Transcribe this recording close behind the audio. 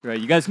Right,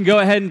 you guys can go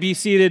ahead and be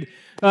seated.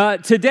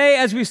 Today,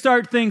 as we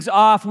start things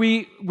off,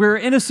 we're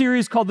in a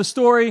series called The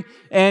Story,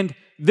 and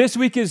this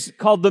week is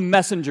called The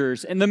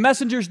Messengers. And the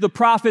messengers, the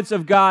prophets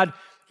of God,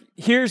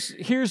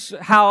 here's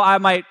how I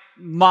might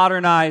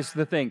modernize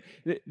the thing.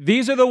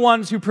 These are the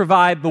ones who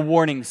provide the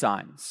warning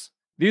signs.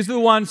 These are the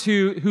ones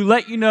who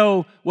let you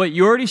know what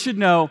you already should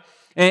know.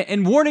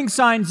 And warning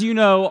signs,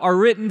 are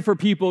written for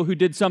people who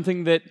did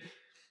something that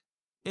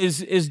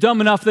is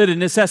dumb enough that it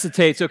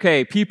necessitates,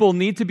 okay, people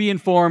need to be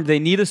informed. They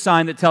need a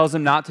sign that tells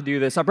them not to do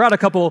this. I brought a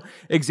couple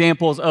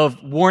examples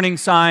of warning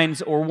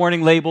signs or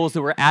warning labels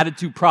that were added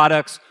to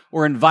products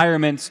or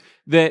environments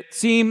that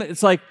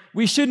it's like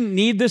we shouldn't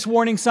need this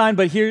warning sign,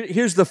 but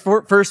here's the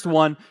first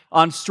one.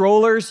 On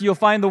strollers, you'll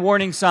find the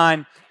warning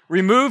sign,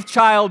 remove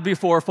child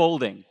before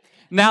folding.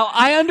 Now,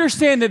 I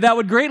understand that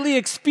would greatly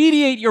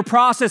expedite your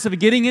process of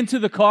getting into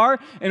the car,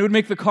 and it would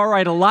make the car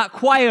ride a lot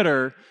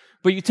quieter,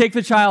 but you take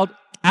the child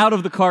out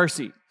of the car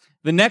seat.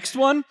 The next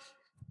one,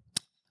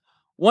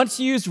 once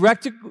used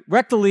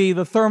rectally,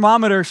 the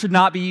thermometer should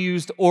not be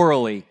used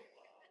orally.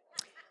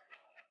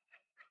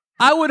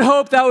 I would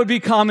hope that would be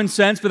common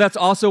sense, but that's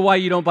also why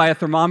you don't buy a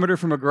thermometer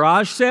from a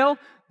garage sale.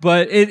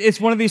 But it's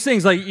one of these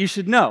things, like, you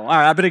should know. All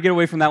right, I better get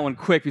away from that one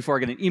quick before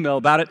I get an email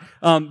about it.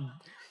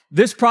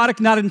 This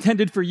product not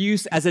intended for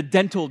use as a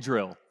dental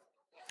drill.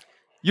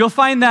 You'll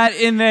find that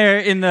in there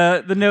in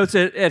the notes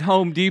at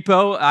Home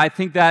Depot. I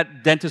think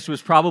that dentist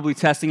was probably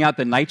testing out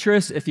the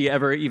nitrous, if he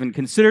ever even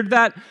considered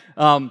that.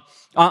 On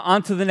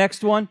to the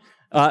next one.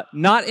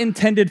 Not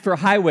intended for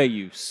highway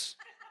use.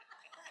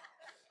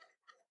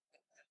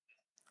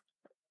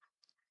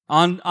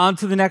 On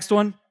to the next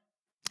one.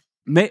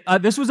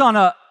 This was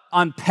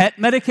on pet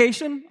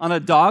medication, on a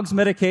dog's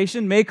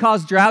medication. May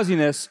cause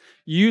drowsiness.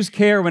 Use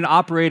care when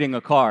operating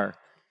a car.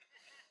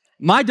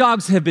 My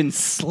dogs have been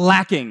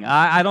slacking.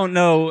 I don't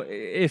know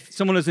if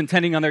someone was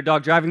intending on their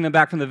dog driving them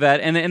back from the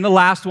vet. And in the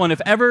last one, if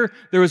ever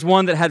there was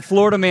one that had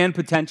Florida man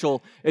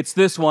potential, it's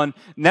this one.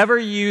 Never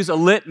use a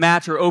lit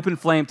match or open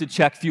flame to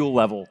check fuel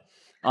level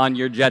on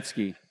your jet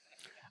ski.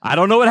 I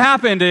don't know what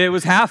happened. It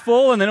was half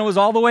full, and then it was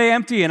all the way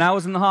empty, and I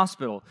was in the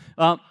hospital.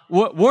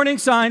 Warning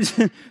signs,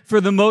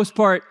 for the most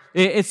part,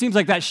 it seems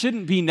like that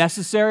shouldn't be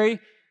necessary.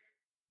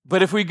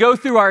 But if we go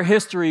through our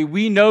history,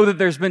 we know that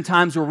there's been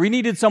times where we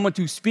needed someone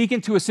to speak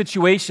into a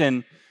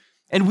situation,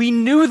 and we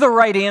knew the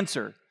right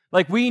answer.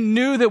 Like, we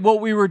knew that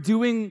what we were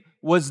doing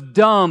was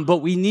dumb, but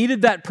we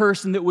needed that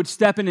person that would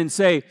step in and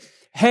say,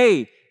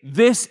 hey,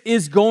 this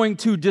is going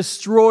to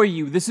destroy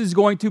you. This is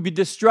going to be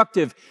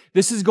destructive.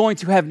 This is going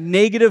to have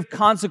negative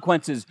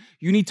consequences.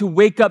 You need to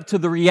wake up to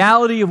the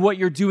reality of what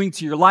you're doing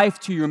to your life,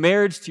 to your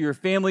marriage, to your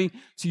family,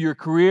 to your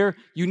career.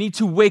 You need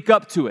to wake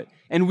up to it.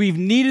 And we've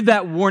needed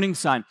that warning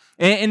sign.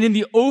 And in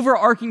the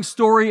overarching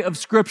story of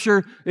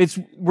Scripture,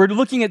 we're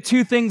looking at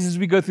two things as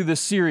we go through this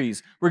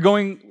series. We're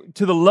going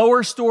to the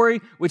lower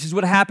story, which is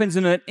what happens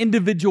in an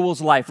individual's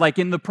life, like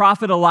in the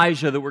prophet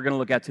Elijah that we're going to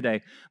look at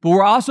today. But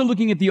we're also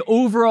looking at the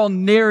overall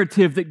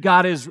narrative that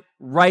God is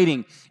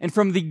writing. And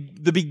from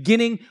the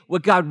beginning,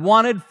 what God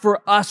wanted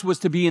for us was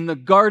to be in the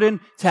garden,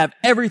 to have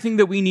everything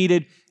that we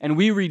needed, and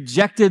we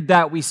rejected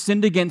that. We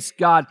sinned against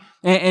God.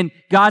 And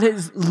God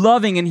is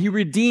loving, and He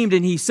redeemed,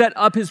 and He set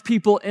up His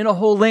people in a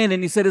whole land.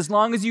 And He said, as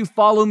long as you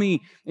follow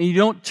me and you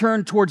don't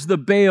turn towards the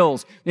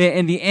Baals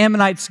and the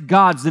Ammonites'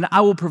 gods, then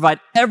I will provide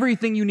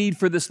everything you need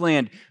for this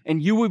land.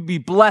 And you will be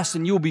blessed,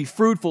 and you will be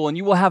fruitful, and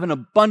you will have an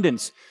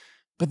abundance.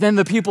 But then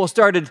the people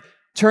started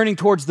turning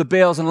towards the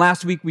Baals. And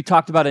last week we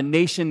talked about a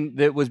nation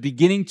that was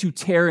beginning to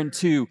tear in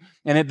two.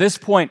 And at this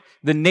point,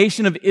 the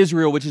nation of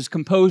Israel, which is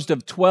composed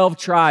of 12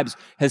 tribes,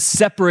 has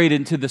separated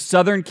into the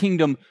southern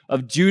kingdom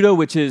of Judah,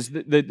 which is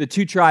the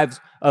two tribes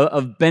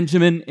of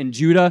Benjamin and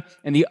Judah.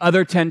 And the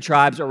other 10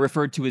 tribes are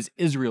referred to as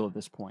Israel at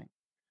this point.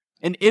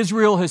 And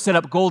Israel has set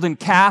up golden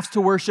calves to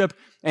worship,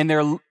 and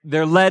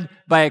they're led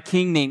by a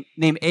king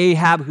named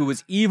Ahab, who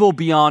was evil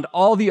beyond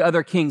all the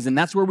other kings. And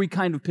that's where we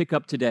kind of pick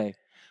up today,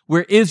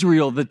 where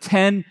Israel, the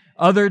 10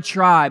 other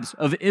tribes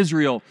of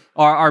Israel,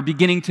 are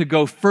beginning to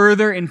go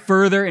further and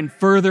further and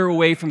further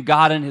away from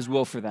God and His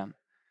will for them.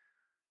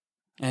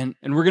 And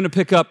we're going to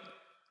pick up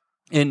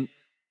in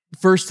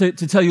first to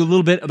tell you a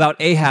little bit about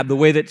Ahab, the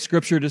way that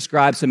Scripture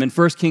describes him in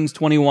 1 Kings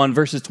 21,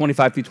 verses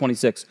 25 through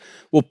 26.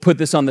 We'll put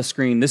this on the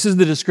screen. This is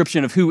the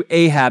description of who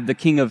Ahab, the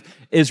king of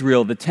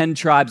Israel, the 10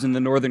 tribes in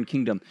the northern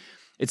kingdom.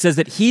 It says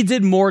that he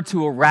did more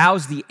to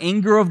arouse the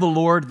anger of the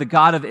Lord, the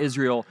God of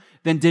Israel,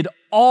 than did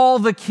all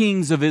the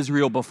kings of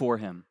Israel before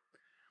him.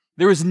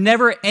 There was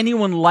never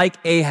anyone like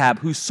Ahab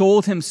who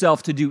sold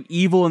himself to do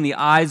evil in the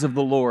eyes of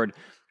the Lord.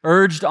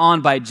 Urged on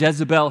by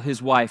Jezebel,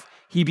 his wife,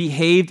 he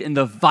behaved in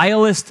the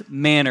vilest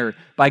manner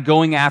by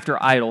going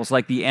after idols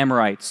like the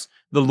Amorites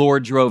the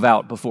Lord drove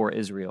out before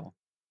Israel.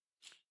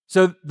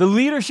 So the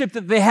leadership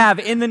that they have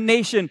in the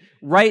nation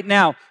right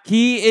now,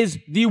 he is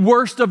the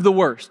worst of the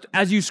worst.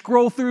 As you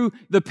scroll through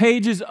the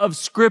pages of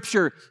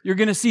Scripture, you're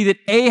going to see that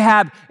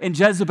Ahab and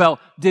Jezebel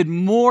did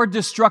more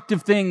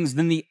destructive things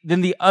than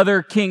the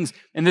other kings.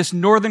 And this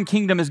northern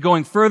kingdom is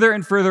going further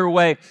and further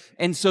away.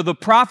 And so the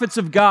prophets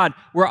of God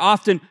were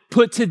often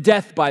put to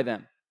death by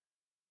them.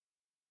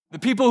 The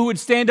people who would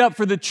stand up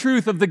for the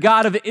truth of the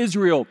God of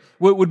Israel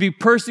would be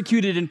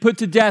persecuted and put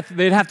to death.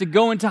 They'd have to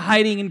go into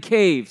hiding in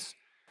caves.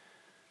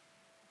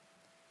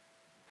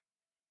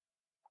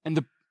 And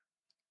the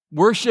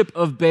worship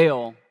of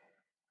Baal,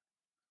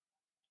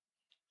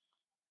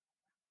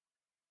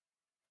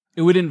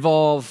 it would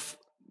involve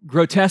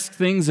grotesque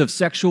things of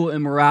sexual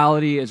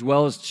immorality as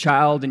well as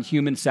child and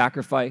human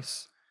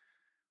sacrifice.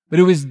 But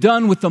it was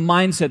done with the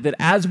mindset that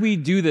as we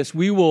do this,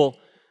 we will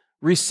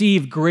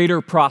receive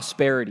greater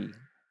prosperity.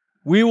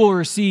 We will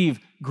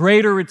receive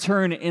greater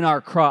return in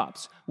our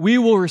crops. We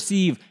will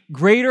receive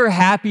greater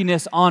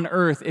happiness on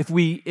earth if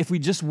we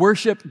just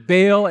worship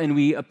Baal and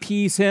we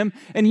appease him.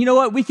 And you know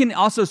what? We can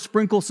also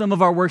sprinkle some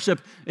of our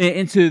worship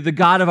into the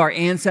God of our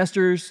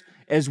ancestors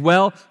as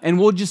well, and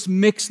we'll just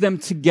mix them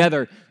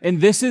together.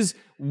 And this is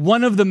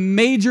one of the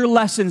major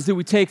lessons that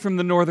we take from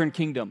the northern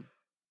kingdom.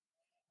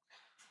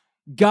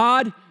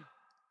 God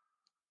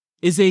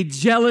is a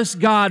jealous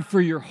God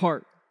for your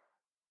heart.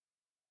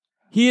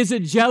 He is a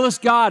jealous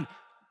God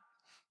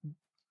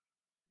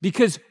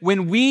because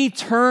when we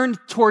turn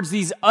towards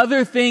these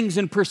other things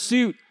in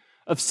pursuit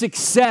of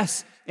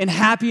success and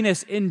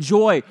happiness and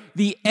joy,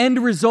 the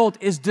end result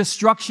is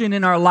destruction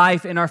in our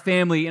life, in our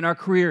family, in our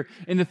career,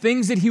 in the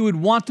things that he would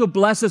want to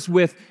bless us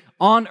with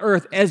on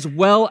earth, as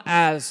well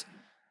as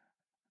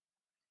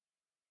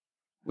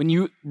when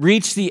you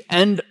reach the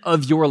end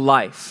of your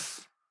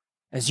life,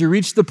 as you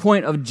reach the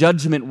point of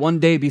judgment one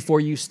day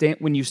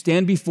when you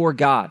stand before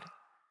God.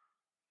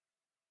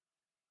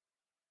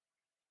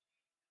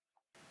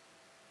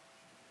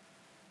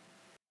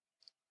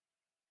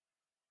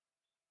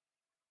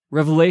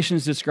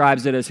 Revelations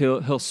describes it as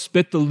he'll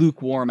spit the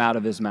lukewarm out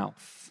of his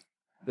mouth.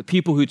 The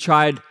people who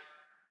tried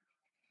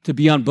to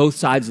be on both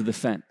sides of the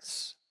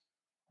fence.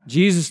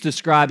 Jesus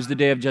describes the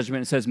day of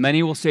judgment and says,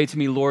 "Many will say to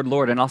me, Lord,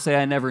 Lord," and I'll say,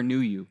 "I never knew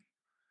you."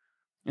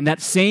 And that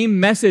same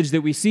message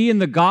that we see in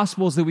the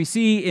Gospels, that we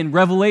see in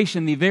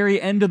Revelation, the very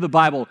end of the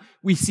Bible,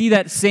 we see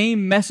that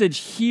same message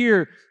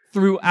here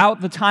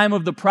throughout the time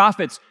of the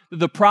prophets.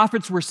 The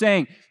prophets were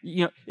saying,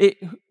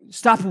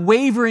 stop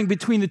wavering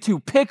between the two.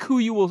 Pick whom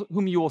you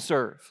will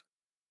serve.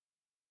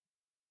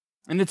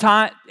 In the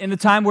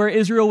time where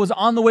Israel was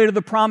on the way to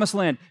the promised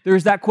land, there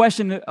was that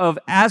question of,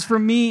 as for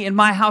me and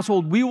my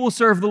household, we will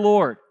serve the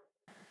Lord.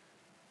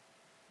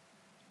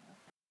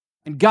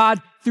 And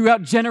God,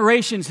 throughout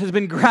generations, has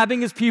been grabbing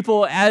his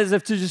people as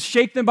if to just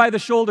shake them by the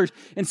shoulders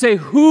and say,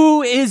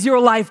 who is your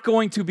life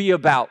going to be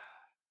about?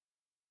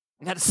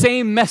 And that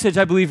same message,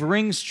 I believe,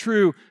 rings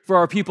true for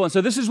our people. And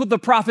so this is what the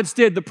prophets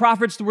did. The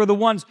prophets were the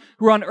ones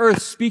who were on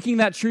earth speaking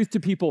that truth to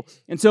people.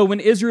 And so when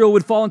Israel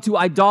would fall into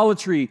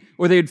idolatry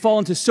or they would fall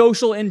into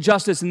social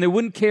injustice and they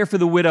wouldn't care for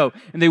the widow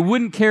and they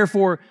wouldn't care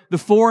for the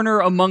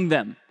foreigner among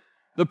them,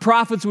 the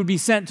prophets would be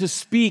sent to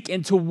speak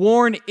and to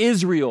warn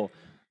Israel,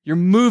 you're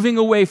moving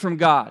away from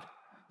God.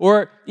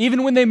 Or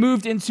even when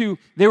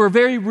they were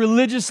very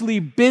religiously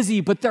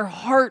busy, but their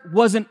heart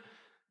wasn't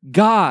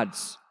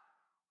God's.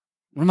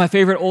 One of my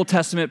favorite Old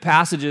Testament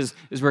passages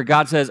is where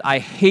God says, I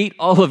hate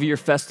all of your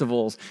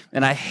festivals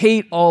and I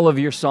hate all of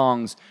your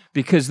songs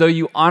because though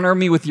you honor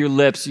me with your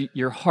lips,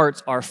 your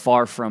hearts are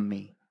far from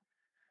me.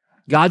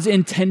 God's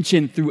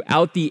intention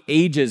throughout the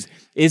ages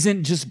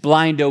isn't just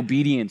blind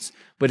obedience,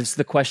 but it's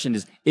the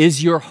question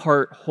is your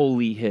heart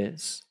wholly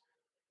his?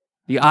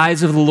 The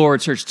eyes of the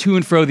Lord search to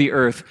and fro the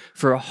earth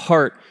for a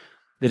heart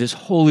that is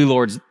wholly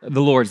the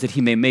Lord's, that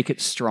he may make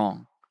it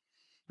strong.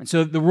 And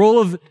so the role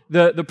of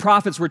the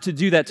prophets were to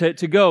do that,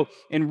 to go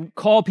and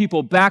call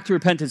people back to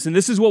repentance. And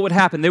this is what would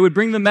happen. They would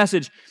bring the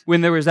message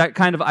when there was that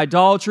kind of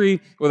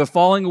idolatry or the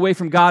falling away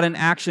from God in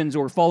actions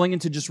or falling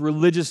into just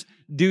religious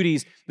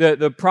duties.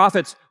 The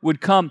prophets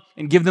would come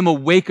and give them a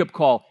wake-up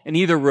call. And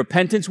either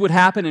repentance would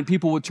happen and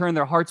people would turn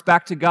their hearts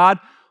back to God,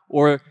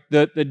 or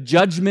the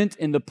judgment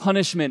and the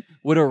punishment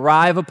would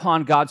arrive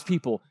upon God's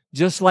people,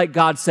 just like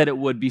God said it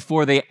would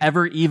before they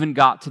ever even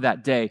got to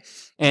that day.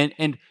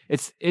 And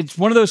it's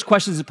one of those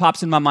questions that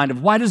pops in my mind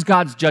of why does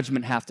God's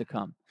judgment have to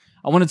come?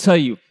 I want to tell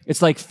you,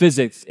 it's like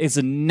physics. It's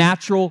a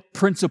natural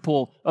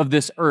principle of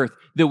this earth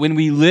that when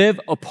we live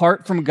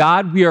apart from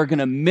God, we are going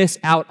to miss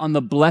out on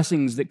the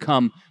blessings that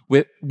come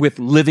with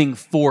living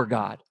for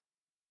God.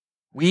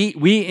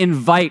 We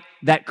invite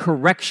that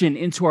correction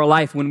into our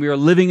life when we are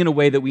living in a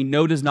way that we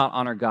know does not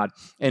honor God.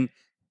 And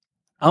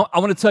I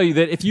want to tell you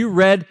that if you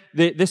read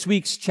this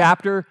week's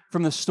chapter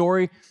from the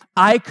story,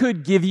 I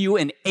could give you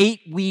an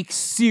 8-week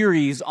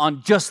series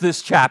on just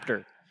this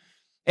chapter.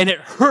 And it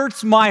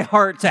hurts my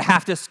heart to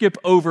have to skip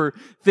over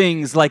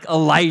things like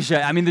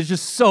Elijah. I mean, there's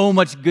just so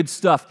much good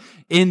stuff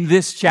in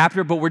this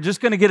chapter, but we're just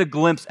going to get a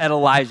glimpse at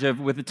Elijah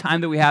with the time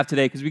that we have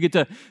today because we get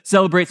to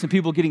celebrate some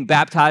people getting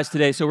baptized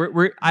today.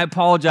 So I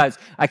apologize.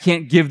 I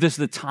can't give this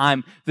the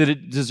time that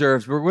it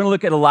deserves. But we're going to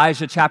look at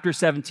Elijah chapter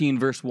 17,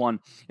 verse 1,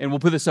 and we'll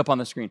put this up on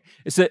the screen.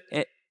 It said,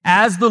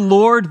 "As the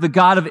Lord, the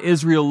God of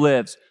Israel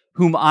lives,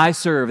 whom I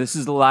serve," this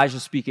is Elijah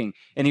speaking,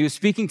 and he was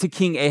speaking to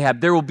King Ahab,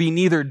 "there will be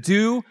neither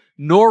dew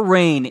nor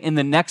rain in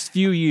the next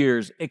few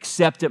years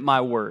except at my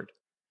word."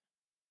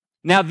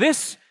 Now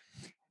this,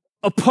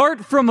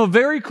 apart from a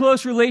very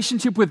close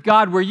relationship with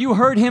God where you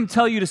heard him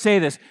tell you to say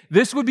this,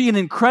 this would be an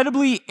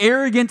incredibly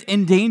arrogant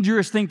and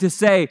dangerous thing to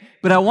say,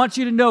 but I want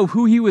you to know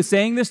who he was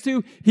saying this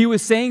to. He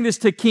was saying this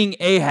to King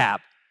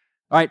Ahab.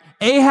 All right,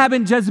 Ahab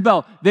and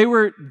Jezebel, they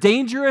were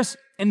dangerous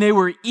and they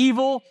were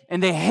evil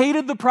and they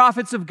hated the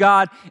prophets of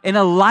God, and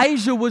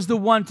Elijah was the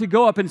one to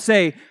go up and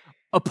say,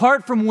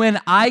 apart from when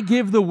I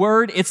give the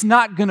word, it's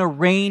not going to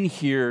rain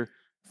here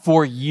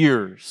for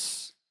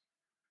years.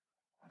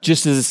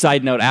 Just as a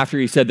side note, after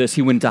he said this,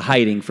 he went into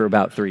hiding for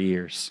about 3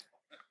 years.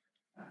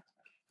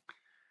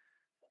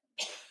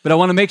 But I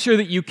want to make sure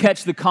that you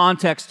catch the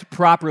context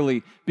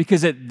properly,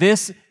 because at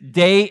this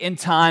day and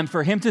time,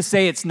 for him to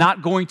say it's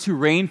not going to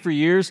rain for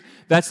years,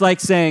 that's like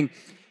saying,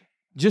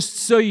 just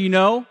so you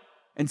know,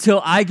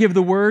 until I give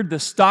the word, the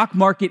stock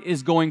market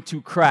is going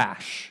to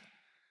crash.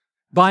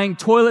 Buying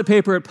toilet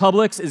paper at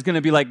Publix is going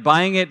to be like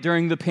buying it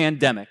during the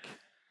pandemic.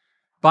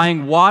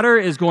 Buying water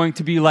is going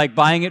to be like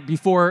buying it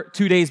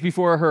 2 days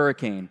before a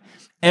hurricane.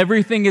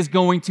 Everything is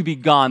going to be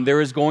gone. There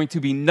is going to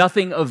be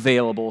nothing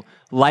available.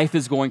 Life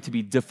is going to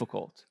be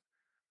difficult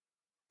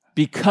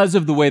because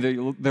of the way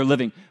that they're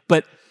living.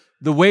 But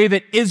the way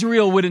that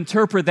Israel would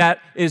interpret that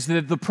is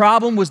that the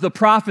problem was the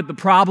prophet. The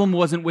problem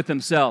wasn't with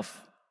himself.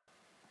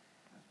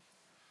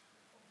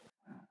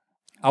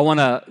 I want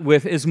to,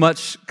 with as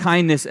much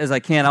kindness as I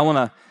can, I want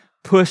to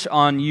push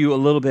on you a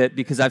little bit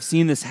because I've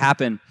seen this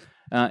happen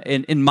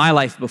in my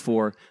life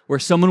before, where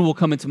someone will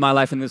come into my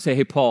life and they'll say,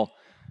 "Hey, Paul,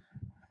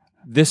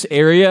 this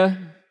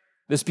area,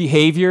 this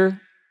behavior,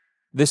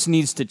 this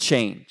needs to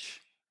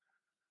change."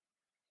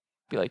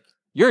 Be like,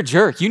 "You're a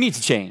jerk. You need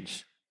to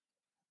change."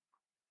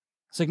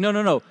 It's like,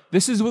 no.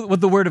 This is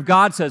what the Word of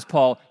God says,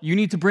 Paul. You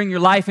need to bring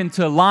your life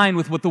into line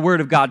with what the Word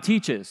of God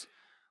teaches.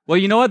 Well,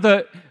 you know what?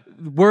 The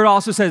Word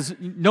also says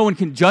no one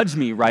can judge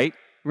me, right?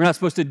 We're not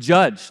supposed to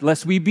judge,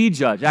 lest we be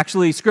judged.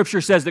 Actually,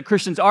 Scripture says that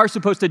Christians are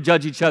supposed to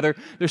judge each other.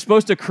 They're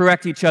supposed to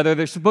correct each other.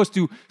 They're supposed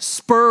to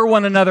spur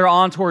one another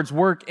on towards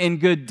work and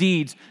good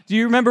deeds. Do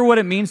you remember what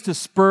it means to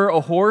spur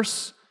a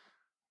horse?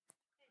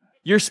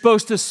 You're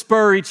supposed to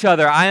spur each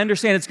other. I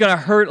understand it's going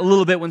to hurt a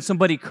little bit when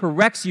somebody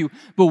corrects you,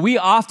 but we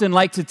often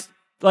like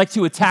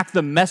to attack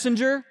the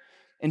messenger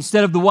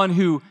instead of the one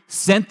who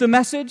sent the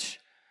message.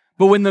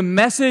 But when the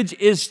message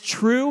is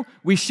true,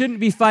 we shouldn't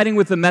be fighting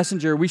with the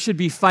messenger. We should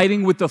be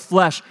fighting with the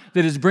flesh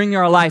that is bringing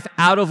our life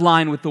out of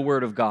line with the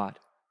Word of God.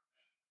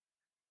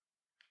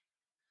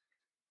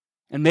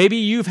 And maybe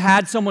you've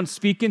had someone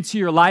speak into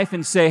your life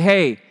and say,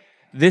 "Hey,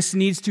 this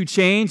needs to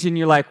change," and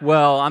you're like,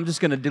 "Well, I'm just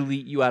going to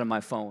delete you out of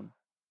my phone."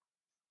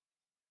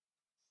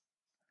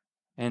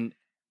 And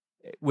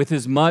with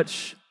as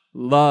much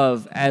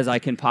love as I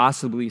can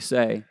possibly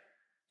say,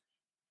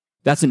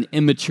 that's an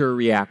immature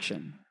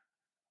reaction.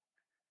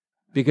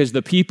 Because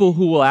the people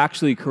who will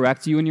actually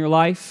correct you in your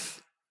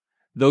life,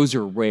 those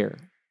are rare.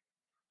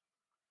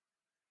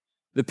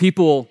 The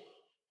people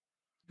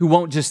who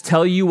won't just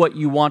tell you what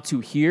you want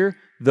to hear,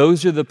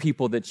 those are the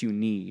people that you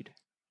need.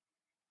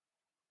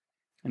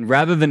 And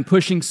rather than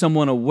pushing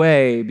someone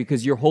away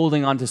because you're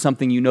holding on to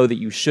something you know that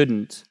you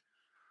shouldn't,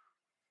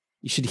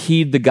 you should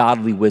heed the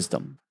godly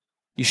wisdom.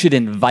 You should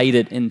invite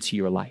it into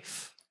your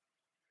life.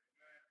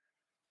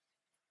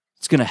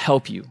 It's going to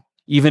help you.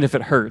 Even if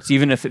it hurts,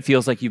 even if it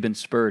feels like you've been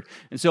spurred.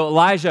 And so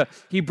Elijah,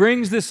 he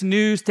brings this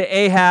news to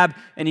Ahab,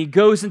 and he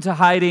goes into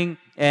hiding,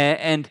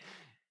 and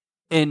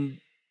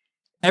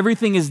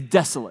everything is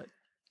desolate.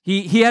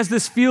 He has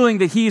this feeling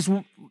that he's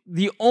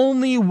the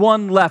only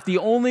one left, the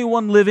only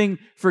one living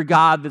for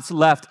God that's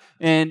left,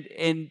 and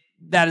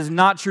that is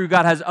not true.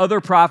 God has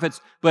other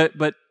prophets,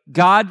 but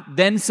God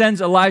then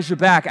sends Elijah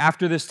back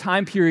after this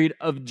time period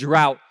of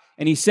drought,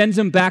 and he sends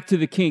him back to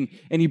the king,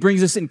 and he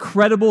brings this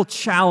incredible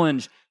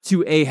challenge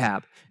to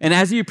Ahab. And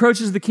as he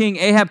approaches the king,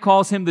 Ahab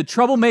calls him the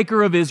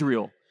troublemaker of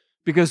Israel.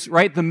 Because,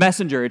 right, the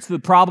messenger, it's the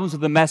problems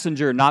of the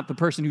messenger, not the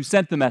person who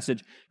sent the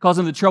message. Calls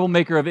him the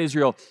troublemaker of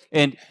Israel.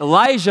 And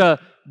Elijah,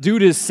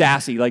 dude is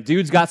sassy. Like,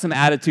 dude's got some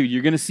attitude.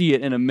 You're going to see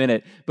it in a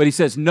minute. But he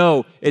says,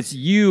 no, it's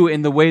you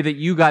in the way that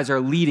you guys are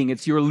leading.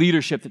 It's your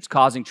leadership that's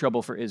causing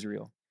trouble for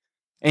Israel.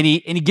 And he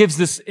gives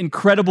this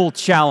incredible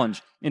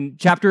challenge. In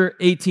chapter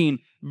 18,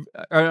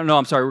 we're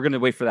going to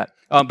wait for that.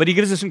 But he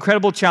gives this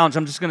incredible challenge.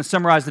 I'm just going to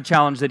summarize the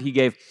challenge that he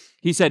gave.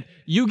 He said,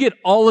 you get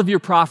all of your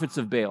prophets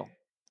of Baal,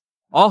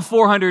 all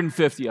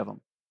 450 of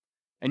them,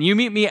 and you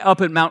meet me up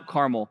at Mount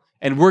Carmel,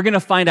 and we're going to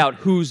find out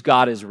whose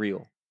God is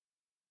real.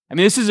 I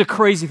mean, this is a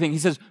crazy thing. He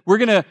says, we're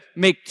going to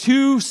make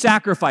 2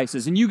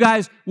 sacrifices, and you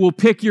guys will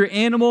pick your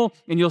animal,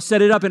 and you'll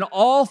set it up, and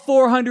all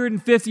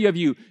 450 of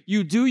you,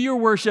 you do your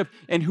worship,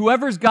 and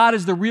whoever's God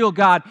is the real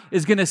God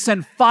is going to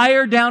send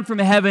fire down from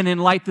heaven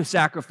and light the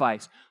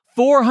sacrifice.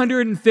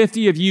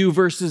 450 of you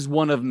versus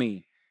 1 of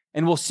me,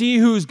 and we'll see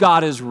whose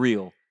God is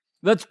real.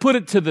 Let's put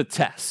it to the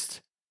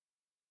test.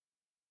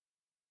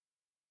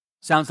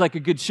 Sounds like a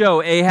good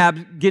show.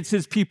 Ahab gets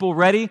his people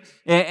ready,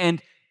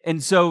 and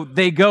so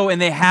they go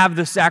and they have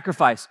the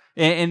sacrifice,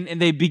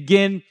 and they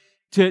begin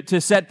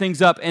to set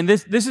things up. And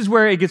this is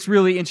where it gets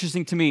really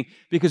interesting to me,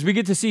 because we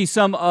get to see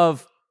some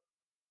of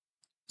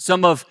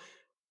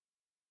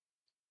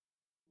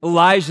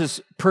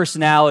Elijah's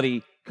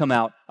personality come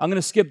out. I'm going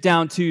to skip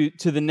down to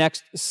the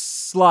next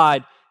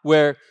slide,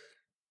 where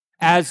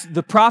as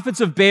the prophets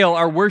of Baal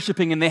are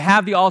worshiping and they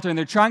have the altar and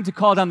they're trying to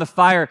call down the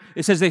fire,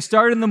 it says they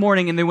started in the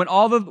morning and they went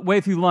all the way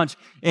through lunch.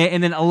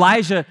 And then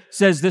Elijah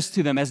says this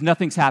to them as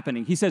nothing's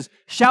happening. He says,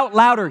 "Shout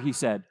louder," he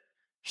said.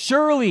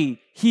 "Surely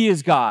he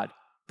is God.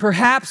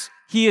 Perhaps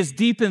he is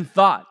deep in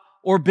thought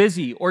or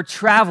busy or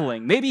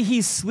traveling. Maybe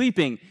he's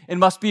sleeping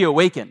and must be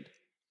awakened."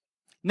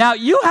 Now,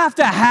 you have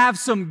to have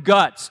some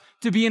guts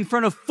to be in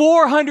front of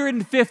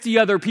 450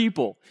 other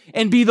people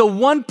and be the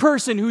one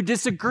person who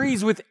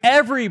disagrees with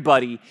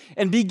everybody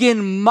and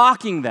begin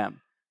mocking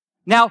them.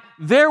 Now,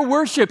 their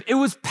worship, it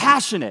was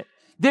passionate.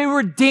 They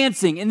were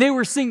dancing and they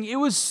were singing. It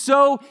was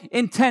so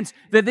intense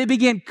that they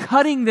began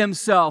cutting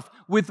themselves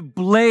with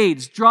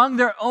blades, drawing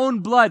their own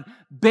blood,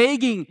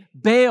 begging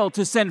Baal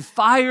to send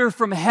fire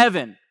from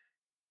heaven.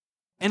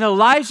 And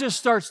Elijah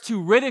starts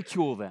to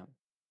ridicule them.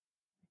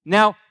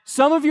 Now,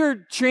 some of your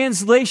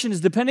translations,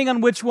 depending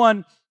on which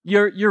one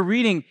you're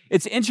reading,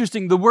 it's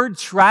interesting. The word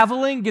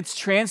traveling gets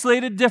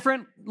translated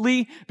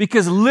differently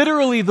because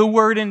literally the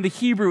word in the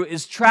Hebrew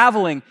is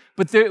traveling,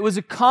 but it was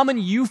a common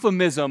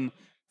euphemism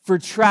for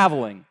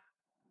traveling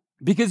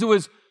because it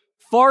was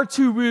far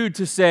too rude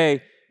to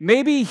say,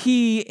 maybe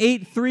he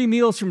ate 3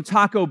 meals from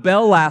Taco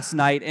Bell last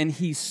night and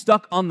he's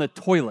stuck on the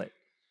toilet,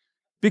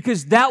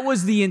 because that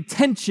was the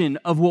intention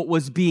of what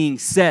was being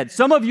said.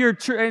 Some of your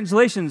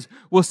translations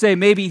will say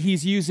maybe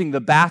he's using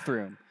the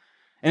bathroom.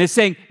 And it's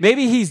saying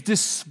maybe he's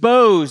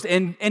disposed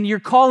and you're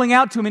calling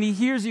out to him and he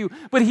hears you,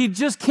 but he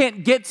just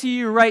can't get to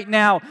you right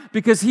now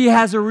because he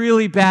has a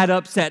really bad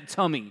upset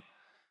tummy.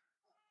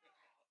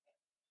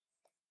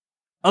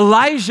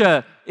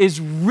 Elijah is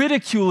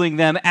ridiculing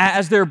them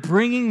as they're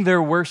bringing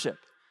their worship.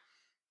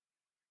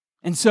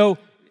 And so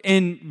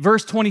in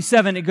verse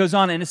 27, it goes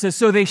on and it says,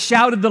 "So they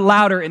shouted the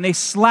louder and they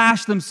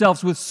slashed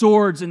themselves with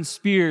swords and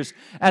spears,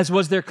 as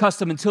was their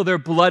custom, until their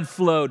blood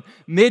flowed.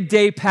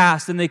 Midday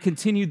passed and they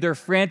continued their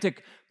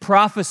frantic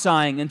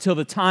prophesying until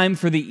the time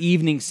for the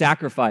evening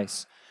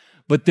sacrifice.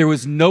 But there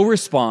was no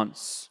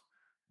response.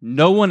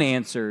 No one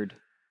answered.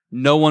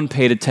 No one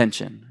paid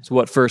attention." It's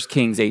what 1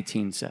 Kings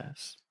 18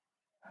 says.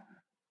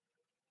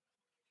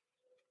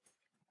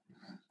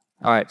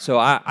 All right, so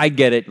I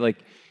get it. Like,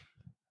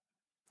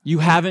 you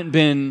haven't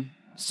been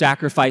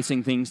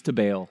sacrificing things to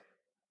Baal.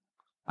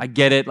 I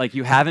get it. Like,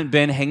 you haven't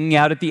been hanging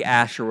out at the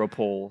Asherah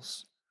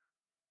poles.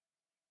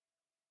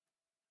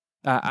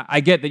 I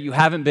get that you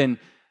haven't been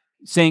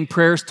saying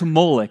prayers to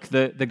Moloch,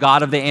 the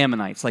god of the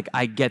Ammonites. Like,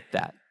 I get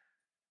that.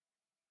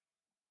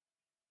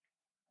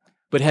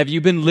 But have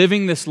you been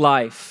living this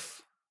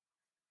life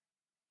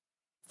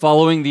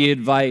following the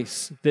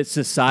advice that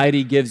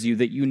society gives you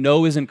that you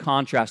know is in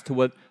contrast to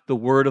what the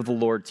word of the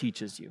Lord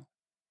teaches you?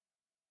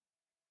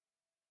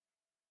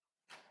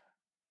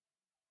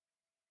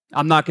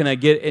 I'm not going to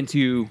get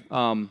into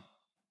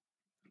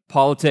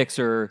politics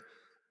or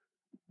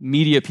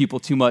media people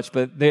too much,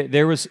 but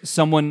there was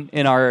someone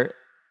in our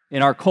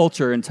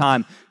culture and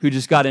time who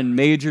just got in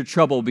major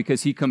trouble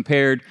because he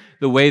compared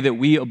the way that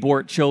we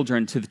abort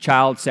children to the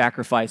child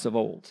sacrifice of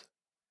old.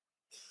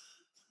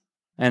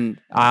 And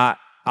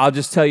I'll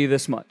just tell you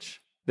this much.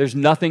 There's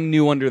nothing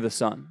new under the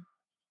sun.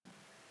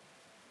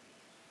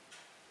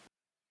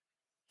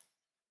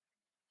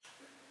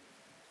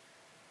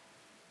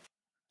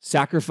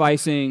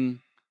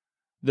 Sacrificing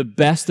the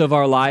best of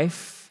our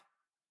life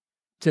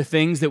to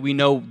things that we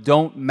know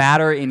don't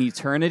matter in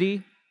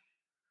eternity,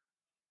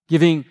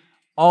 giving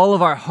all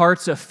of our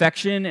heart's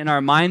affection and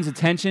our mind's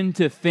attention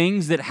to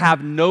things that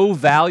have no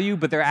value,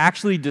 but they're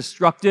actually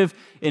destructive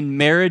in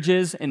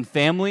marriages and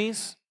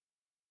families.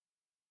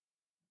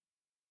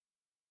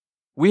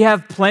 We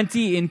have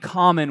plenty in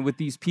common with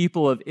these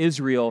people of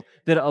Israel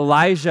that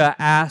Elijah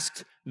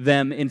asked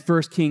them in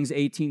 1 Kings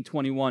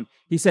 18:21.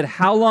 He said,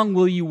 "How long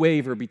will you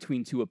waver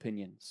between 2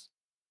 opinions?"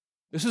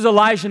 This is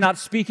Elijah not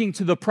speaking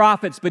to the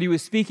prophets, but he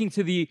was speaking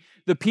to the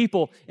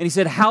people. And he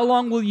said, "How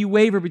long will you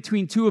waver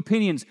between 2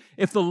 opinions?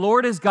 If the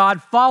Lord is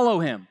God, follow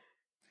him.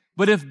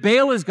 But if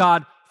Baal is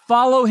God,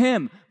 follow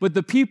him." But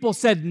the people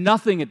said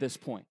nothing at this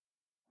point.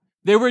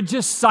 They were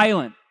just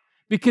silent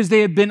because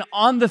they had been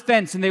on the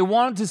fence and they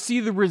wanted to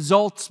see the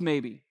results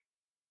maybe.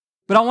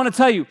 But I want to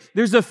tell you,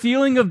 there's a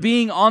feeling of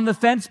being on the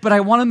fence, but I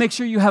want to make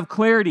sure you have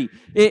clarity.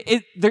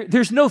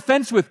 There's no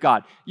fence with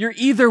God. You're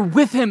either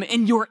with him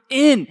and you're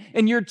in,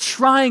 and you're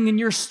trying and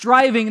you're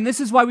striving. And this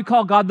is why we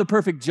call God the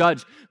perfect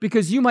judge.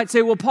 Because you might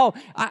say, well, Paul,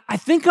 I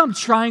think I'm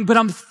trying, but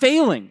I'm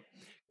failing.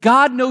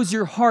 God knows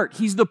your heart.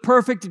 He's the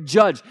perfect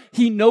judge.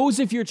 He knows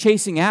if you're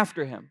chasing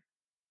after him.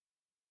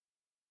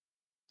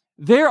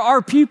 There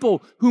are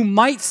people who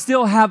might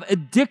still have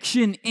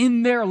addiction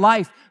in their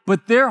life,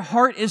 but their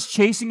heart is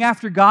chasing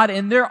after God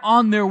and they're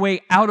on their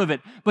way out of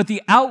it. But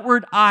the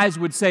outward eyes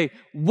would say,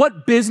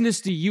 what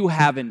business do you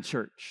have in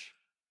church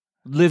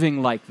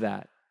living like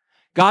that?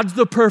 God's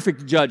the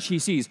perfect judge. He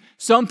sees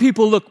some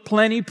people look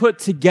plenty put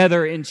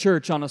together in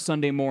church on a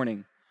Sunday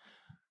morning,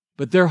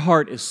 but their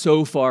heart is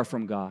so far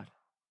from God.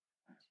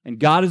 And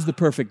God is the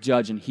perfect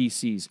judge, and he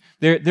sees.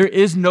 There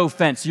is no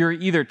fence. You're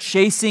either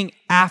chasing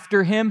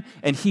after him,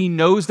 and he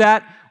knows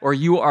that, or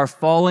you are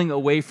falling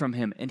away from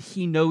him, and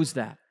he knows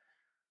that.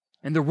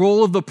 And the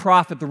role of the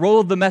prophet, the role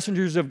of the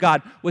messengers of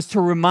God, was to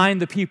remind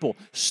the people,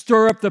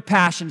 stir up the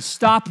passion,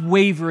 stop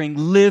wavering,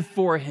 live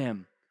for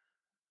him.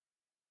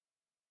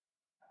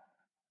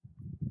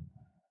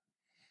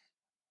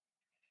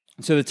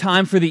 And so the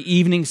time for the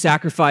evening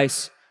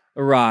sacrifice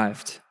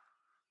arrived.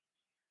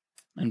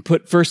 And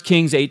put 1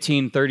 Kings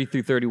 18, 30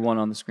 through 31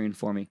 on the screen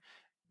for me.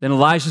 Then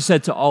Elijah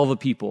said to all the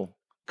people,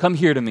 come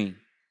here to me.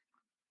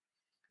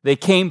 They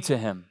came to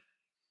him,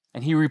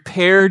 and he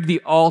repaired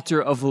the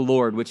altar of the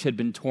Lord, which had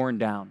been torn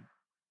down.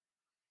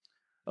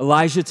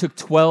 Elijah took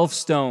 12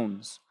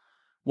 stones,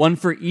 one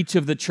for each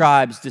of the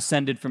tribes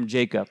descended from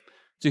Jacob,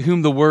 to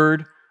whom the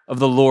word of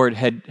the Lord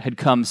had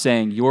come,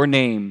 saying, your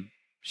name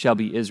shall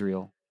be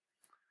Israel.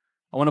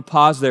 I want to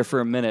pause there for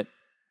a minute,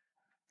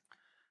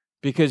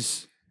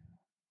 because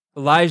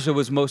Elijah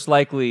was most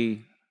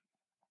likely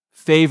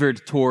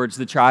favored towards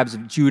the tribes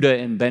of Judah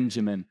and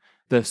Benjamin,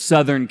 the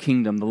southern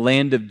kingdom, the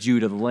land of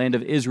Judah. The land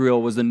of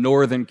Israel was the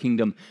northern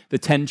kingdom, the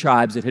 10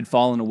 tribes that had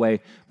fallen away.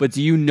 But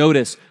do you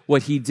notice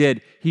what he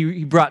did?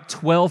 He brought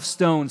 12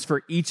 stones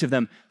for each of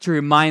them to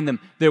remind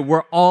them that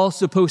we're all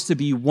supposed to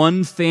be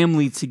one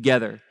family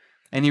together.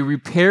 And he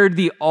repaired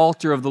the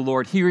altar of the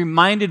Lord. He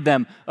reminded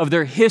them of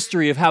their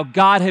history, of how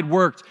God had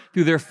worked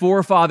through their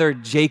forefather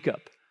Jacob,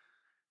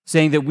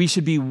 saying that we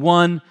should be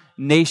one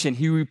nation.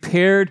 He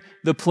repaired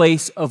the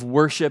place of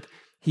worship.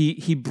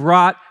 He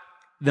brought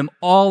them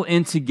all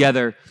in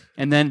together.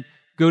 And then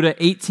go to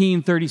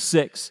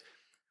 1836.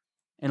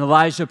 And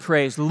Elijah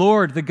prays,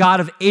 Lord, the God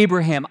of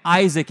Abraham,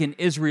 Isaac, and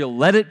Israel,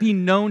 let it be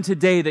known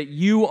today that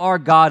you are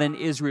God in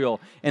Israel,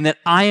 and that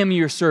I am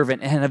your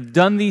servant, and have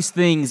done these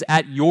things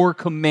at your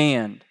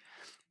command.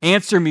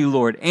 Answer me,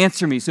 Lord,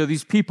 answer me, so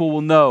these people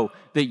will know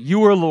that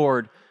you are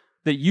Lord,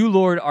 that you,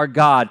 Lord, are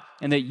God,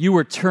 and that you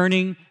are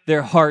turning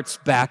their hearts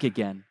back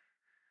again.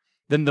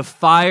 Then the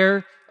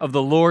fire of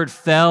the Lord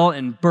fell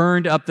and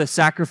burned up the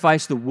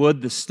sacrifice, the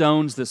wood, the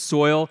stones, the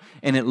soil,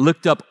 and it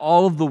licked up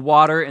all of the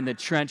water in the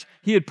trench.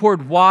 He had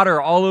poured water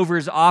all over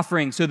his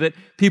offering so that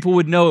people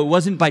would know it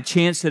wasn't by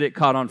chance that it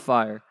caught on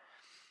fire.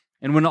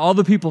 And when all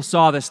the people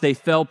saw this, they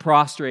fell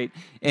prostrate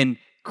and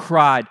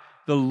cried,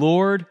 the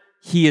Lord,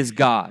 he is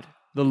God.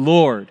 The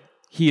Lord,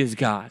 he is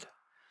God.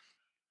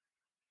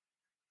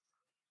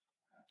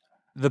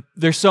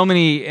 There's so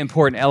many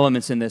important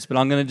elements in this, but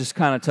I'm going to just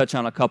kind of touch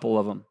on a couple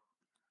of them.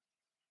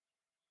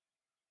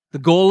 The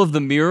goal of the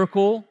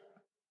miracle,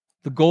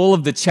 the goal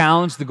of the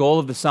challenge, the goal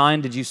of the sign,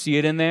 did you see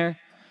it in there?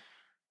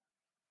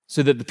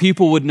 So that the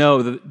people would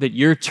know that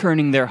you're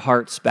turning their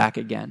hearts back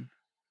again.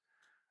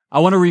 I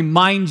want to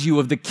remind you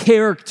of the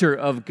character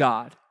of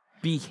God,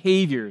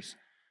 behaviors.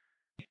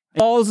 He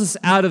calls us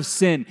out of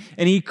sin,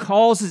 and he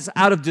calls us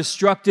out of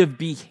destructive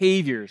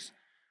behaviors.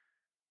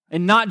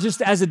 And not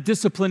just as a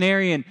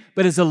disciplinarian,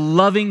 but as a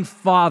loving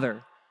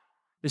father.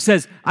 It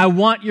says, I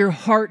want your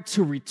heart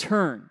to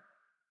return.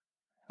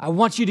 I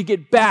want you to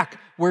get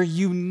back where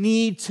you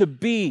need to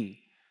be.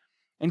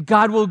 And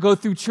God will go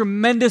through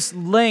tremendous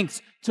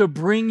lengths to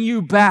bring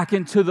you back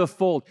into the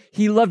fold.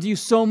 He loved you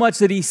so much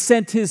that he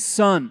sent his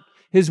son,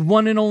 his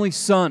one and only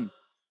son,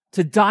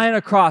 to die on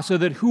a cross so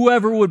that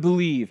whoever would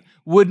believe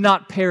would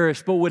not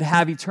perish, but would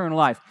have eternal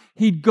life.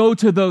 He'd go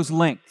to those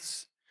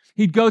lengths.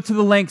 He'd go to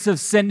the lengths of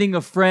sending a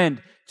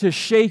friend to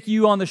shake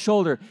you on the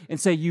shoulder and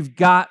say, you've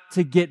got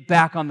to get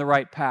back on the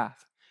right path.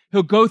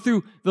 He'll go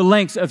through the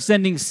lengths of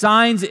sending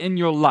signs in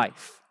your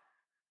life.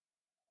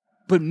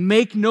 But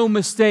make no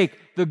mistake,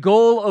 the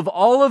goal of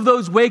all of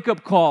those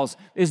wake-up calls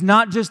is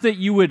not just that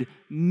you would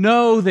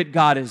know that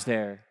God is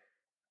there,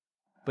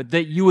 but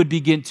that you would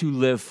begin to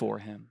live for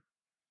him.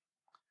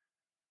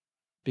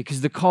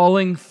 Because the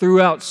calling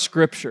throughout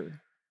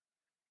Scripture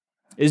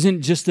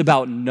isn't just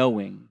about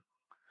knowing,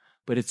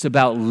 but it's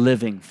about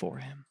living for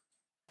him.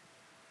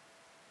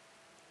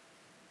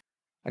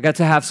 I got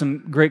to have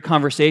some great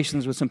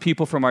conversations with some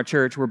people from our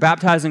church. We're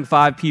baptizing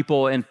 5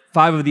 people, and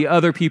 5 of the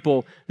other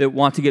people that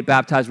want to get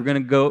baptized, we're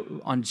going to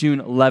go on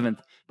June 11th.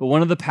 But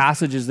one of the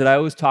passages that I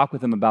always talk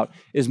with them about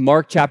is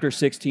Mark chapter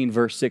 16,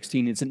 verse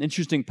 16. It's an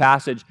interesting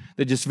passage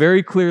that just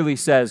very clearly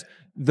says,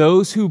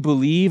 those who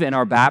believe and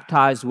are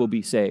baptized will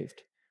be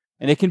saved.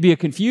 And it can be a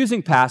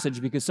confusing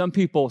passage because some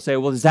people say,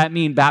 well, does that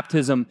mean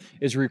baptism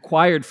is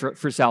required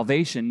for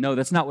salvation? No,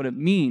 that's not what it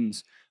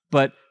means.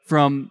 But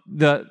from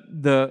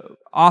the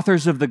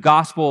authors of the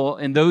gospel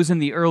and those in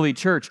the early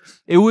church,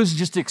 it was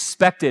just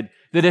expected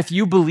that if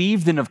you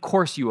believed, then of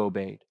course you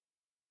obeyed.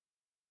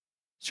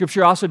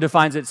 Scripture also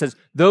defines it, it says,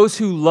 those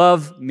who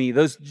love me,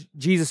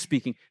 Jesus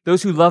speaking,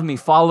 those who love me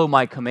follow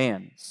my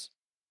commands.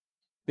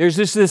 There's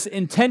just this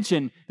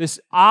intention, this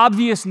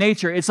obvious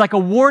nature. It's like a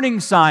warning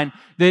sign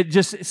that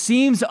just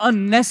seems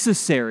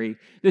unnecessary.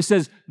 That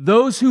says,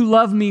 those who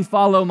love me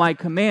follow my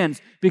commands.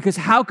 Because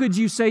how could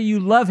you say you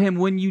love him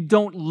when you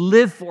don't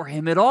live for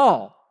him at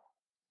all?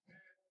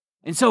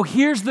 And so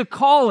here's the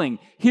calling.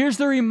 Here's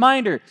the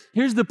reminder.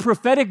 Here's the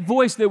prophetic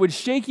voice that would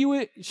shake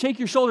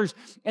your shoulders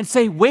and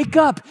say, wake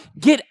up,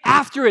 get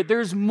after it.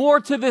 There's more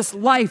to this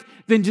life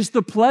than just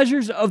the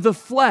pleasures of the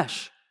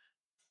flesh.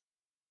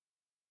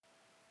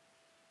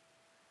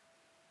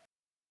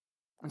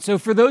 And so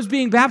for those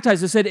being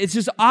baptized, I said, it's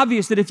just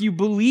obvious that if you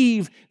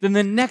believe, then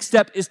the next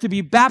step is to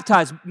be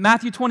baptized.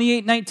 Matthew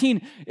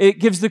 28:19, it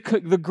gives the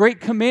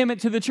great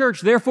commandment to the church.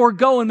 Therefore,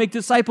 go and make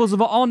disciples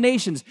of all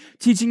nations,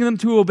 teaching them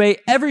to obey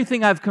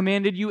everything I've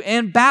commanded you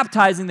and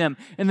baptizing them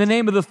in the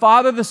name of the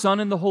Father, the Son,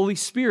 and the Holy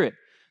Spirit.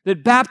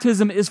 That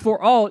baptism is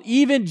for all.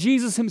 Even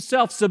Jesus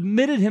himself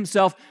submitted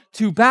himself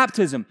to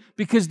baptism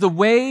because the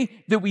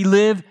way that we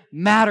live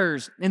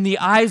matters in the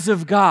eyes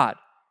of God.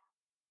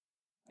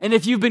 And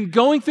if you've been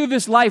going through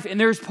this life and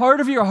there's part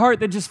of your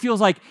heart that just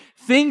feels like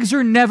things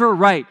are never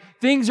right,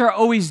 things are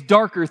always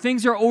darker,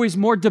 things are always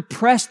more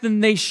depressed than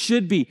they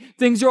should be,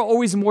 things are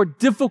always more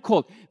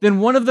difficult, then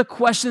one of the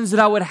questions that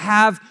I would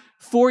have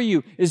for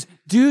you is,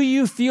 do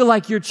you feel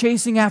like you're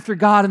chasing after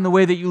God in the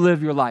way that you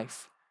live your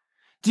life?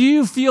 Do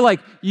you feel like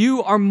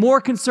you are more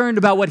concerned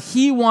about what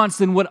he wants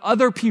than what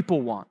other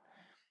people want?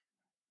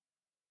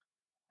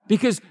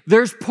 Because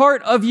there's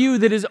part of you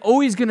that is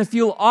always going to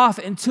feel off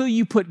until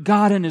you put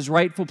God in his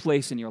rightful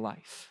place in your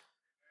life.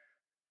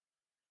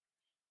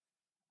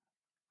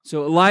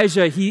 So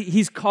Elijah,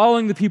 he's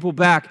calling the people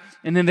back,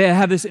 and then they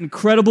have this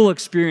incredible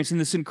experience and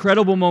this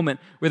incredible moment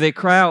where they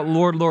cry out,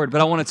 Lord, Lord. But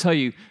I want to tell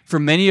you, for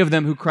many of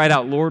them who cried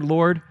out, Lord,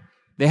 Lord,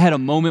 they had a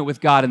moment with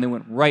God and they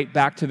went right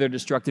back to their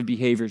destructive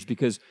behaviors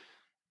because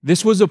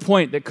this was a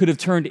point that could have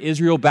turned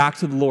Israel back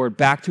to the Lord,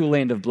 back to a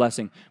land of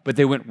blessing, but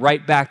they went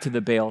right back to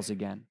the Baals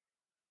again.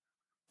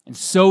 And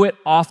so it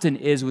often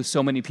is with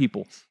so many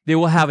people. They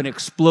will have an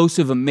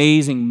explosive,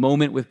 amazing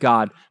moment with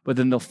God, but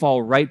then they'll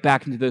fall right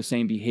back into those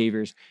same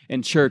behaviors.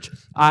 And church,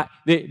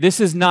 this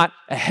is not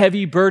a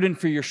heavy burden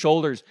for your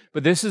shoulders,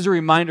 but this is a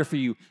reminder for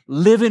you.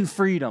 Live in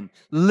freedom.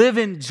 Live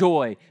in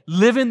joy.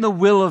 Live in the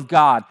will of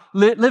God.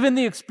 Live in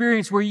the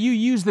experience where you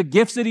use the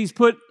gifts that he's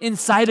put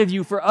inside of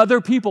you for other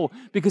people,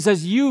 because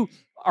as you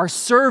are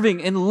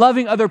serving and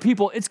loving other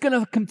people, it's going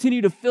to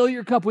continue to fill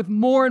your cup with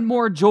more and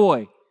more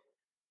joy.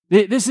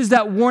 This is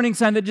that warning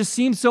sign that just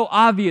seems so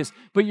obvious,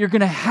 but you're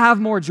going to have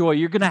more joy.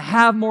 You're going to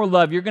have more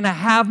love. You're going to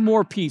have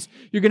more peace.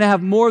 You're going to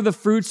have more of the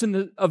fruits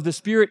of the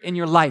Spirit in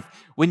your life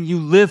when you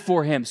live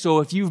for him. So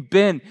if you've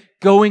been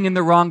going in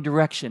the wrong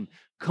direction,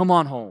 come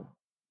on home.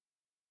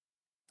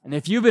 And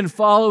if you've been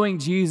following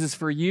Jesus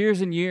for years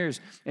and years,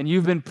 and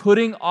you've been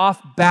putting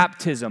off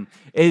baptism,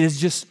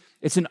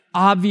 it's an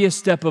obvious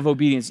step of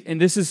obedience.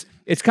 And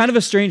it's kind of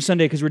a strange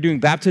Sunday because we're doing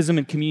baptism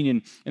and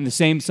communion in the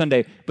same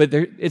Sunday, but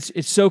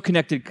it's so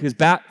connected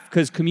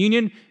because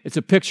communion, it's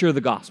a picture of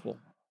the gospel.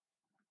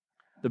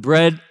 The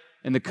bread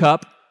and the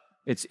cup,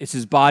 it's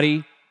his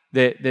body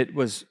that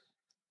was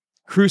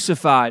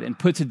crucified and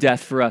put to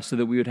death for us so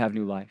that we would have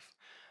new life.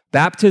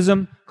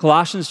 Baptism,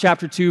 Colossians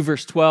chapter 2,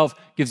 verse 12,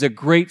 gives a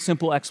great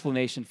simple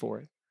explanation for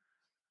it.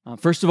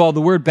 First of all,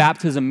 the word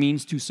baptism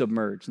means to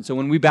submerge. And so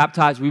when we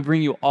baptize, we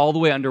bring you all the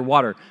way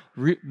underwater.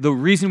 The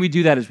reason we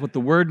do that is what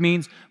the word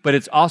means, but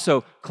it's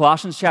also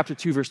Colossians chapter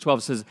 2, verse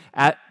 12 says,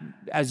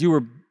 as you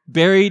were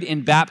buried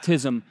in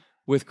baptism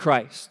with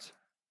Christ.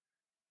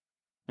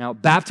 Now,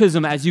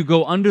 baptism, as you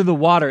go under the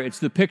water, it's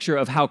the picture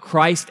of how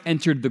Christ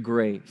entered the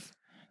grave,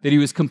 that he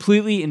was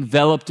completely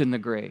enveloped in the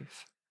grave.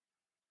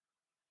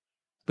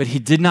 But he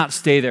did not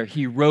stay there.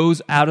 He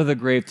rose out of the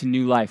grave to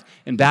new life.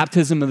 And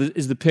baptism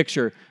is the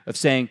picture of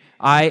saying,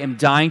 I am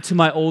dying to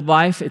my old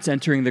life, it's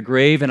entering the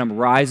grave, and I'm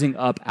rising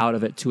up out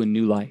of it to a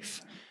new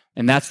life.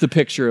 And that's the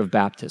picture of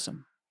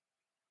baptism.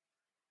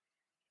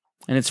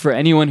 And it's for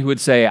anyone who would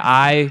say,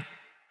 I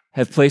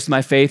have placed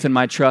my faith and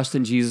my trust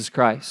in Jesus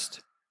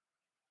Christ.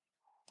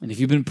 And if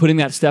you've been putting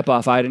that step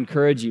off, I'd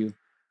encourage you.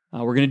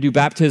 We're going to do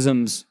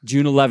baptisms.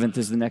 June 11th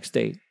is the next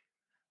date.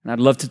 And I'd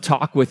love to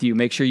talk with you,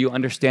 make sure you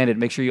understand it,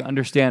 make sure you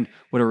understand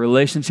what a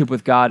relationship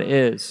with God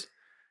is,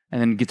 and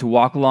then get to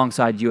walk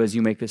alongside you as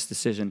you make this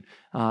decision.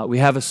 We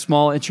have a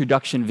small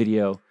introduction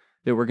video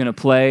that we're going to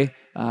play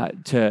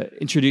to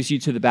introduce you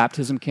to the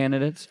baptism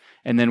candidates,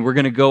 and then we're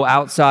going to go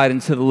outside and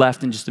to the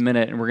left in just a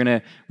minute, and we're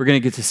going to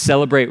get to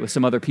celebrate with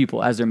some other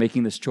people as they're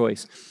making this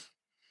choice.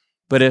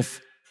 But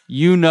if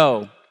you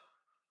know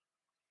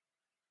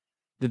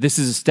that this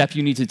is a step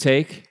you need to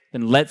take,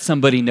 then let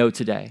somebody know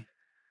today.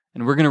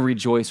 And we're going to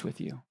rejoice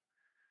with you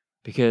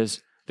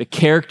because the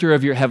character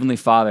of your Heavenly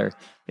Father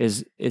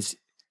is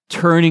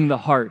turning the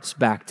hearts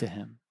back to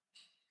Him.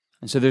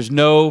 And so there's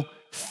no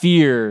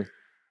fear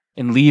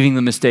in leaving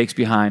the mistakes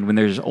behind when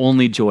there's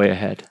only joy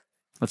ahead.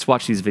 Let's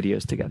watch these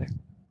videos together.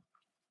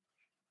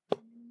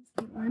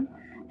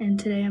 And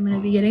today I'm going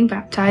to be getting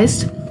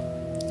baptized.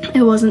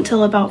 It wasn't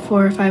until about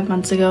 4 or 5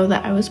 months ago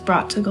that I was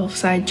brought to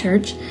Gulfside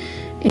Church,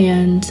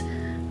 and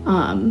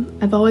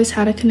I've always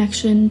had a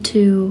connection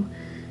to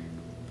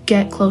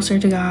get closer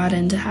to God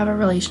and to have a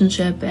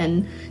relationship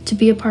and to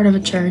be a part of a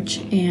church.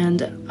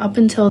 And up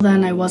until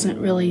then, I wasn't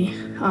really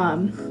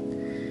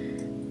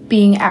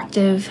being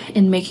active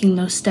in making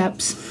those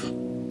steps.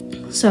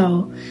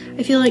 So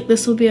I feel like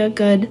this will be a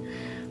good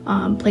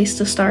place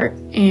to start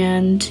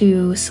and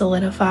to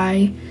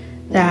solidify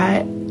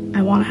that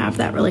I want to have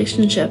that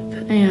relationship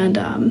and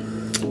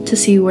to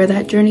see where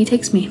that journey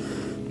takes me.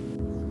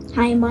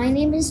 Hi, my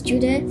name is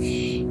Judah,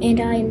 and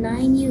I'm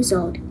 9 years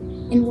old.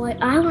 And why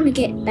I want to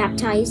get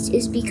baptized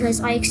is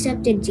because I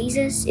accepted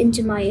Jesus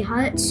into my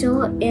heart,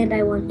 soul, and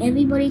I want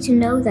everybody to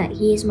know that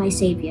He is my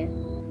Savior.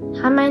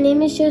 Hi, my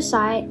name is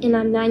Josiah, and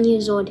I'm 9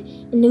 years old.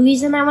 And the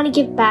reason I want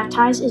to get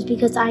baptized is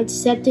because I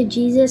accepted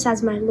Jesus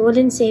as my Lord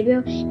and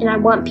Savior, and I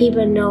want people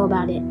to know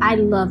about it. I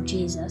love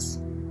Jesus.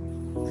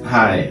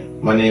 Hi,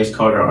 my name is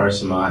Carter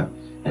Arsamat,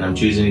 and I'm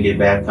choosing to get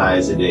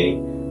baptized today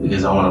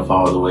because I want to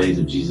follow the ways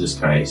of Jesus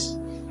Christ,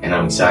 and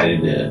I'm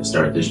excited to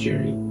start this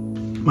journey.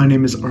 My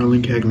name is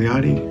Arlen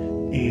Cagliotti,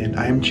 and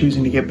I am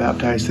choosing to get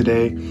baptized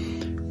today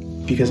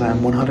because I am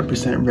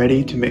 100%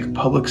 ready to make a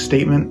public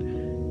statement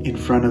in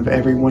front of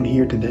everyone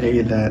here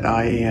today that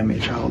I am a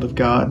child of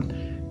God,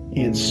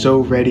 and so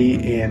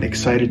ready and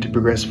excited to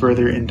progress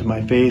further into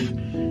my faith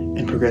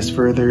and progress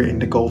further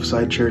into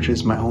Gulfside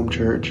Churches, my home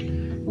church,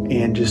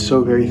 and just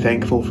so very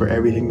thankful for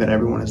everything that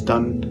everyone has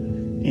done,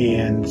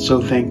 and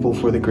so thankful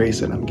for the grace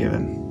that I'm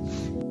given.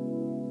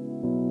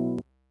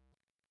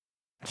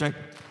 Check.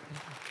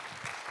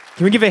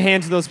 Can we give a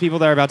hand to those people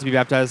that are about to be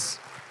baptized?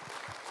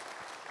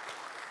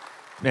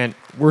 Man,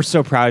 we're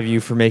so proud of you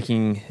for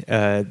making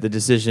the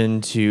decision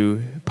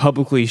to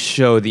publicly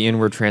show the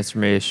inward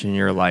transformation in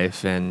your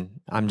life, and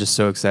I'm just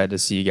so excited to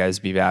see you guys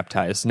be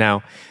baptized.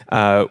 Now,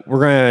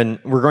 we're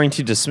going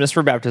to dismiss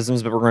for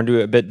baptisms, but we're going to do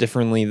it a bit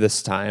differently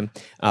this time.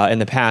 In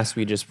the past,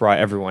 we just brought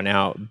everyone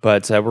out,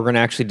 but we're going to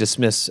actually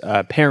dismiss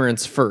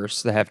parents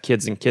first that have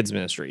kids in kids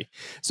ministry.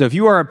 So if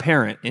you are a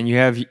parent and you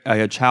have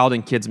a child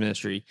in kids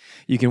ministry,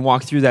 you can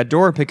walk through that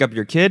door, pick up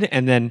your kid,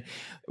 and then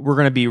we're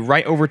going to be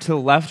right over to the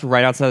left,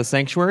 right outside the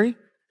sanctuary.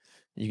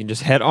 You can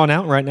just head on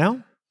out right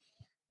now.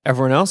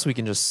 Everyone else, we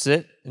can just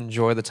sit,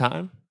 enjoy the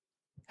time,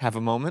 have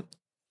a moment.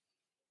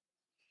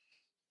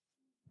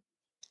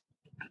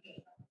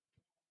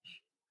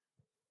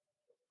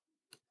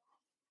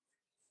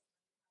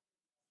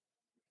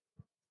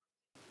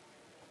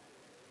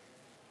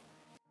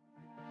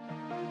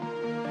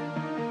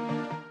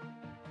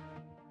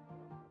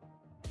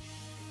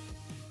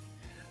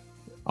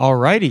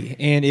 Alrighty,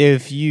 and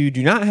if you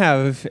do not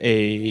have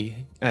a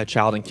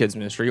child in kids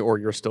ministry, or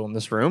you're still in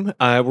this room,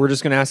 we're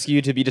just going to ask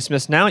you to be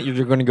dismissed now.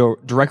 You're going to go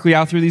directly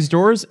out through these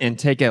doors and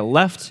take a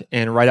left,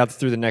 and right out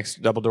through the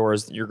next double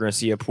doors, you're going to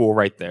see a pool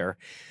right there.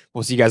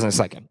 We'll see you guys in a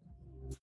second.